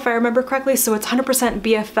BFL, if I remember correctly, so it's 100%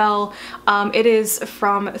 BFL. It is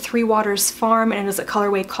from Three Waters Farm, and it is a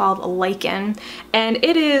colorway called Lichen, and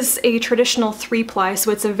it is a traditional 3-ply,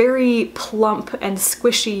 so it's a very plump and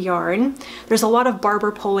squishy yarn. There's a lot of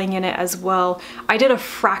barber pulling in it as well. I did a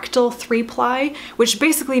fractal 3-ply, which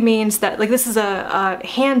basically means that, like, this is a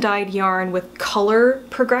hand-dyed yarn with color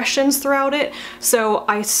progressions throughout it. So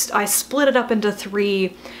I split it up into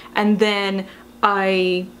 3, and then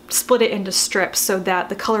I split it into strips so that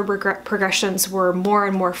the color progressions were more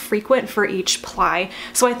and more frequent for each ply.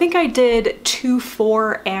 So I think I did 2,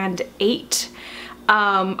 4, and 8.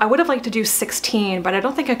 I would have liked to do 16, but I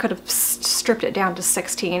don't think I could have stripped it down to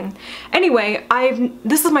 16. Anyway,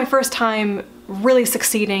 this is my first time really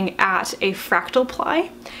succeeding at a fractal ply,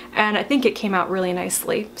 and I think it came out really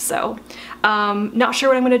nicely. So not sure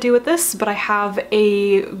what I'm going to do with this, but I have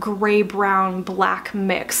a gray, brown, black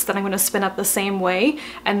mix that I'm going to spin up the same way,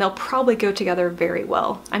 and they'll probably go together very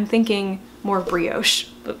well. I'm thinking more brioche,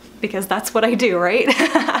 because that's what I do, right?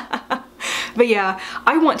 But yeah,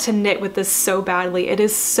 I want to knit with this so badly. It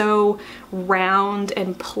is so round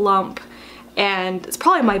and plump, and it's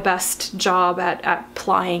probably my best job at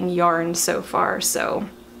plying yarn so far, so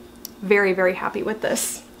very, very happy with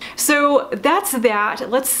this. So that's that.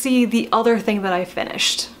 Let's see the other thing that I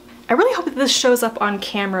finished. I really hope that this shows up on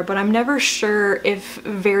camera, but I'm never sure if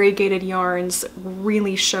variegated yarns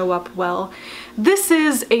really show up well. This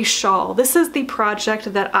is a shawl. This is the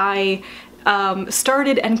project that I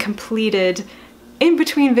started and completed in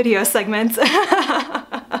between video segments.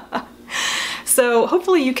 So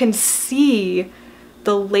hopefully you can see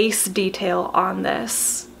the lace detail on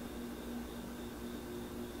this.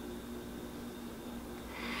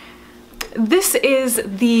 This is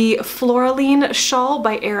the Floraline shawl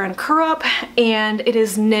by Erin Kurup, and it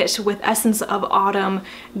is knit with Essence of Autumn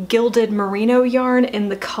gilded merino yarn in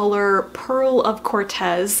the color Pearl of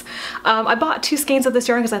Cortez. I bought 2 skeins of this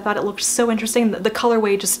yarn because I thought it looked so interesting. The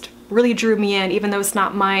colorway just really drew me in, even though it's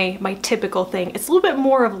not my typical thing. It's a little bit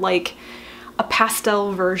more of like a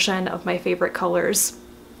pastel version of my favorite colors.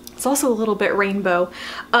 It's also a little bit rainbow,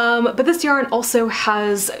 but this yarn also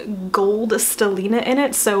has gold stellina in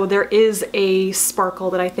it, so there is a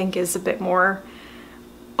sparkle that I think is a bit more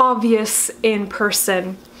obvious in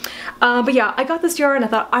person. But yeah, I got this yarn. I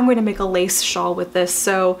thought I'm going to make a lace shawl with this,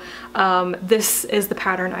 so this is the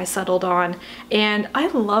pattern I settled on, and I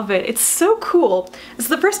love it. It's so cool. It's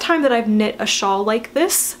the first time that I've knit a shawl like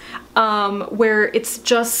this, where it's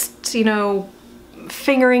just, you know,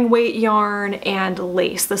 fingering weight yarn and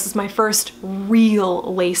lace. This is my first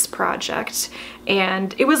real lace project,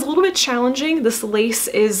 and it was a little bit challenging. This lace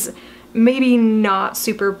is maybe not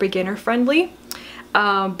super beginner friendly,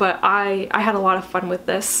 but I had a lot of fun with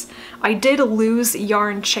this. I did lose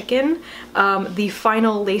yarn chicken. The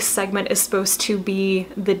final lace segment is supposed to be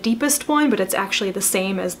the deepest one, but it's actually the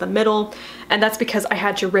same as the middle, and that's because I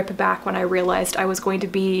had to rip back when I realized I was going to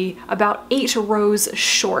be about 8 rows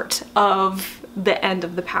short of the end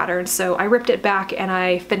of the pattern, so I ripped it back and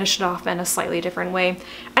I finished it off in a slightly different way,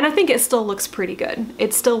 and I think it still looks pretty good.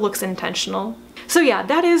 It still looks intentional. So yeah,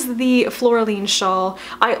 that is the Floraline shawl.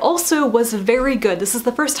 I also was very good. This is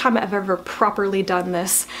the first time I've ever properly done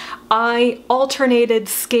this. I alternated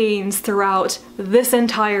skeins throughout this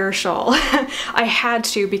entire shawl. I had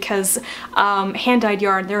to because hand-dyed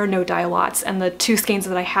yarn, there are no dye lots, and the 2 skeins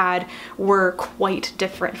that I had were quite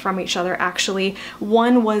different from each other actually.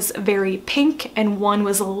 One was very pink and one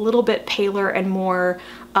was a little bit paler and more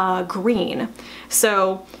green.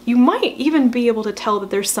 So you might even be able to tell that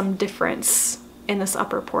there's some difference in this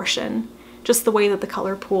upper portion, just the way that the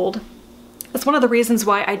color pooled. That's one of the reasons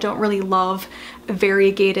why I don't really love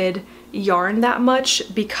variegated yarn that much,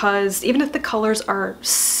 because even if the colors are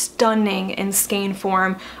stunning in skein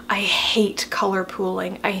form, I hate color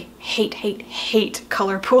pooling. I hate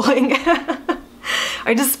color pooling.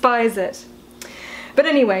 I despise it. But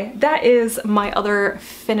anyway, that is my other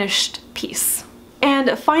finished piece.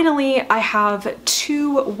 And finally, I have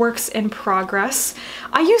 2 works in progress.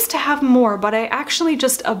 I used to have more, but I actually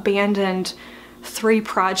just abandoned 3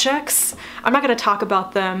 projects. I'm not going to talk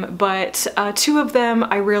about them, but 2 of them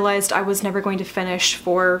I realized I was never going to finish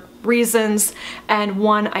for reasons, and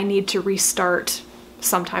 1 I need to restart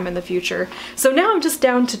sometime in the future. So now I'm just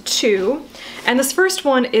down to 2, and this first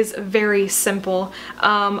one is very simple.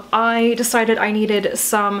 I decided I needed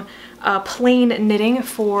some plain knitting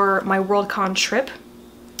for my Worldcon trip,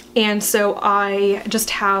 and so I just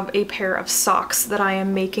have a pair of socks that I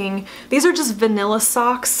am making. These are just vanilla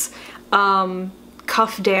socks,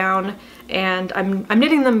 cuff down, and I'm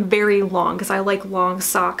knitting them very long because I like long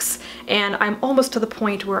socks, and I'm almost to the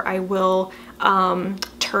point where I will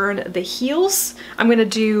turn the heels. I'm gonna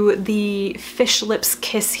do the Fish Lips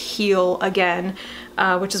Kiss heel again,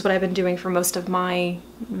 which is what I've been doing for most of my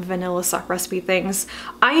vanilla sock recipe things.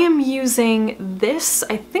 I am using this,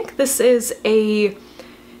 I think this is a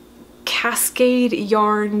Cascade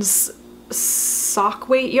Yarns sock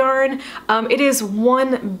weight yarn. It is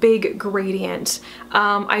one big gradient.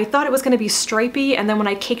 I thought it was going to be stripy, and then when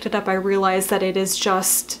I caked it up I realized that it is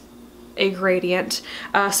just a gradient.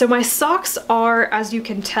 So my socks are, as you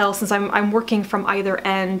can tell, since I'm working from either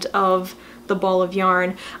end of the ball of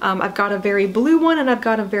yarn, I've got a very blue one and I've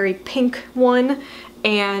got a very pink one,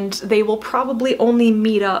 and they will probably only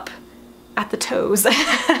meet up at the toes,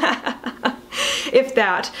 if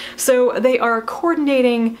that. So they are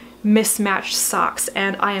coordinating mismatched socks,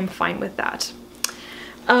 and I am fine with that.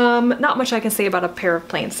 Not much I can say about a pair of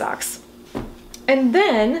plain socks. And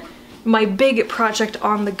then my big project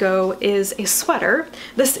on the go is a sweater.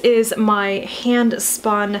 This is my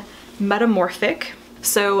hand-spun Metamorphic.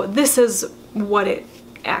 So this is what it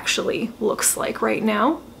actually looks like right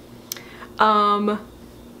now. And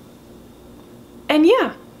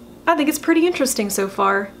yeah, I think it's pretty interesting so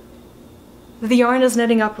far. The yarn is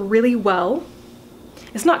knitting up really well.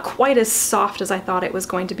 It's not quite as soft as I thought it was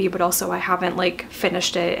going to be, but also I haven't like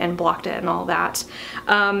finished it and blocked it and all that.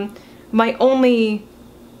 My only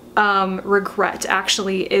regret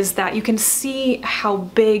actually is that you can see how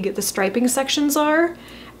big the striping sections are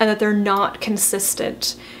and that they're not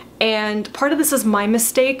consistent. And part of this is my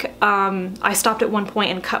mistake. I stopped at one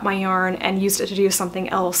point and cut my yarn and used it to do something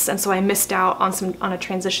else, and so I missed out on a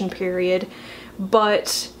transition period.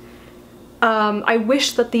 But I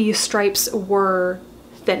wish that the stripes were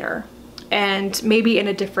thinner. and maybe in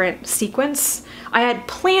a different sequence. I had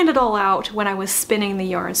planned it all out when I was spinning the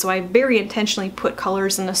yarn, so I very intentionally put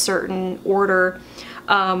colors in a certain order,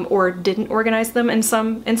 or didn't organize them in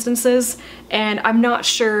some instances, and I'm not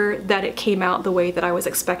sure that it came out the way that I was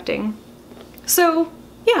expecting. So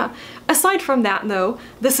yeah, aside from that though,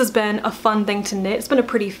 this has been a fun thing to knit. It's been a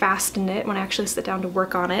pretty fast knit when I actually sit down to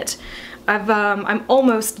work on it. I'm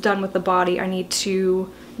almost done with the body. I need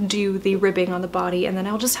to do the ribbing on the body and then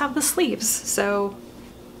I'll just have the sleeves, so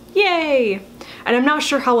yay! And I'm not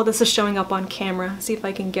sure how well this is showing up on camera. See if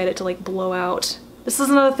I can get it to like blow out. This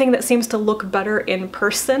is another thing that seems to look better in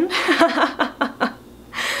person. But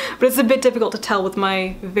it's a bit difficult to tell with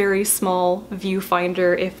my very small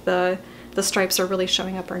viewfinder if the stripes are really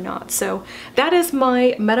showing up or not. So that is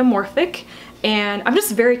my Metamorphic, and I'm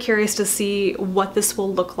just very curious to see what this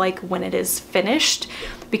will look like when it is finished,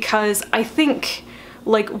 because I think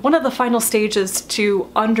like one of the final stages to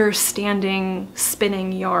understanding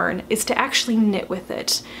spinning yarn is to actually knit with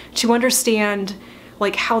it, to understand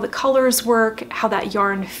like how the colors work, how that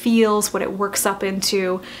yarn feels, what it works up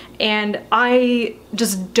into, and I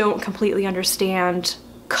just don't completely understand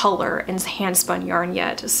color in handspun yarn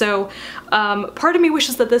yet. So part of me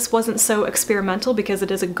wishes that this wasn't so experimental because it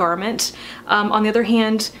is a garment. On the other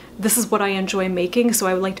hand, this is what I enjoy making, so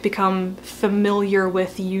I would like to become familiar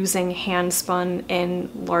with using handspun in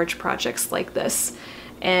large projects like this.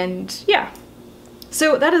 And yeah,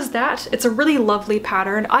 so that is that. It's a really lovely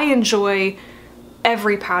pattern. I enjoy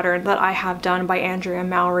every pattern that I have done by Andrea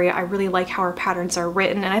Mowry. I really like how her patterns are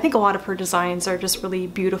written, and I think a lot of her designs are just really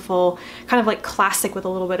beautiful, kind of like classic with a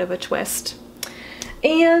little bit of a twist.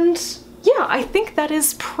 And yeah, I think that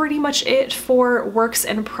is pretty much it for works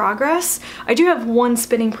in progress. I do have one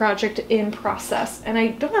spinning project in process, and I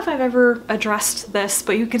don't know if I've ever addressed this,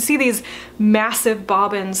 but you can see these massive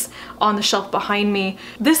bobbins on the shelf behind me.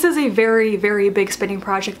 This is a very, very big spinning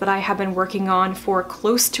project that I have been working on for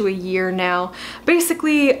close to a year now.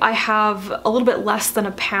 Basically, I have a little bit less than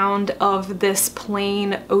a pound of this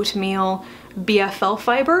plain oatmeal BFL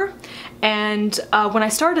fiber, and when I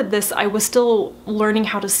started this I was still learning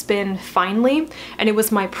how to spin finely, and it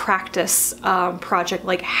was my practice project,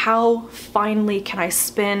 like how finely can I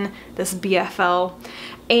spin this BFL,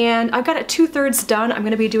 and I've got it 2/3 done. I'm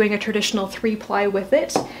going to be doing a traditional 3-ply with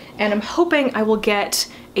it, and I'm hoping I will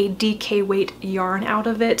get a DK weight yarn out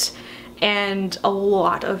of it and a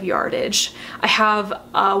lot of yardage. I have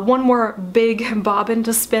one more big bobbin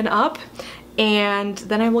to spin up, and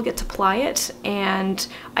then I will get to ply it, and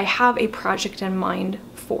I have a project in mind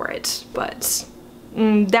for it, but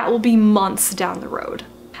that will be months down the road.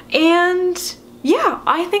 And yeah,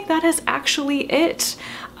 I think that is actually it.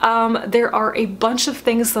 There are a bunch of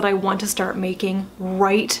things that I want to start making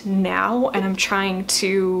right now, and I'm trying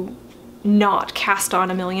to not cast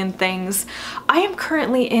on a million things. I am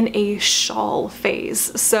currently in a shawl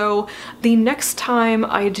phase, so the next time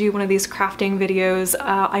I do one of these crafting videos,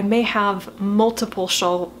 I may have multiple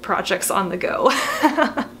shawl projects on the go.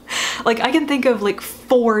 Like I can think of like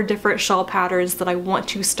 4 different shawl patterns that I want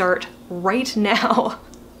to start right now.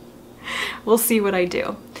 We'll see what I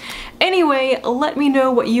do. Anyway, let me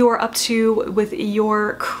know what you are up to with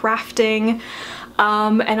your crafting,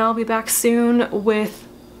 and I'll be back soon with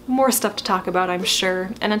more stuff to talk about, I'm sure.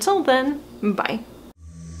 And until then, bye.